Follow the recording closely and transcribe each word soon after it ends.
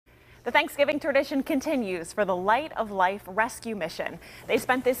The Thanksgiving tradition continues for the Light of Life Rescue Mission. They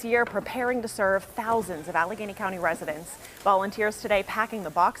spent this year preparing to serve thousands of Allegheny County residents. Volunteers today packing the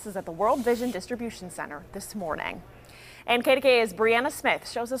boxes at the World Vision Distribution Center this morning. And KDKA's Briana Smith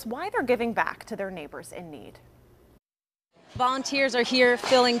shows us why they're giving back to their neighbors in need. Volunteers are here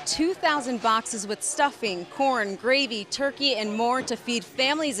filling 2,000 boxes with stuffing, corn, gravy, turkey, and more to feed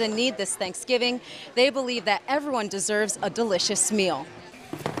families in need this Thanksgiving. They believe that everyone deserves a delicious meal.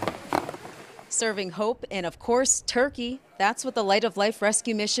 Serving hope and, of course, turkey. That's what the Light of Life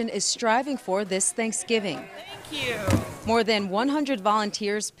Rescue Mission is striving for this Thanksgiving. Thank you. More than 100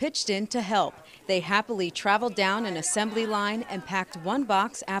 volunteers pitched in to help. They happily traveled down an assembly line and packed one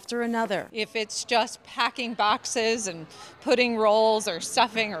box after another. If it's just packing boxes and putting rolls or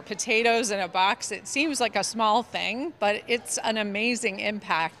stuffing or potatoes in a box, it seems like a small thing, but it's an amazing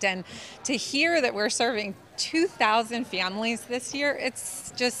impact. And to hear that we're serving 2,000 families this year,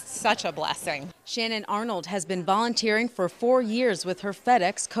 it's just such a blessing. Shannon Arnold has been volunteering for 4 years with her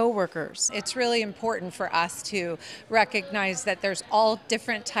FedEx co-workers. It's really important for us to recognize that there's all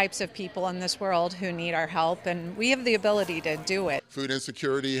different types of people in this world who need our help, and we have the ability to do it. Food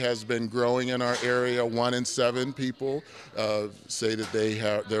insecurity has been growing in our area. 1 in 7 people say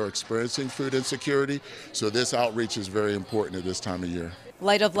that they're experiencing food insecurity, so this outreach is very important at this time of year.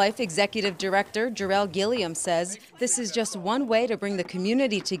 Light of Life Executive Director Jarrell Gilliam says this is just one way to bring the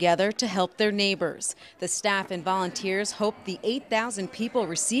community together to help their neighbors. The staff and volunteers hope the 8,000 people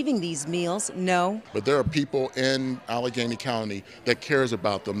receiving these meals know. But there are people in Allegheny County that cares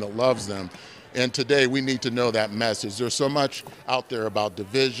about them, that loves them. And today we need to know that message. There's so much out there about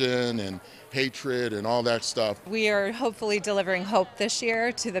division and hatred and all that stuff. We are hopefully delivering hope this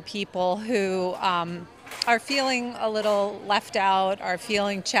year to the people who are feeling a little left out, are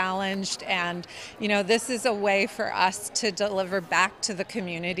feeling challenged, and this is a way for us to deliver back to the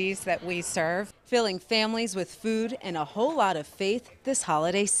communities that we serve. Filling families with food and a whole lot of faith this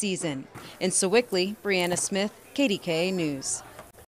holiday season. In Sewickley, Briana Smith, KDKA News.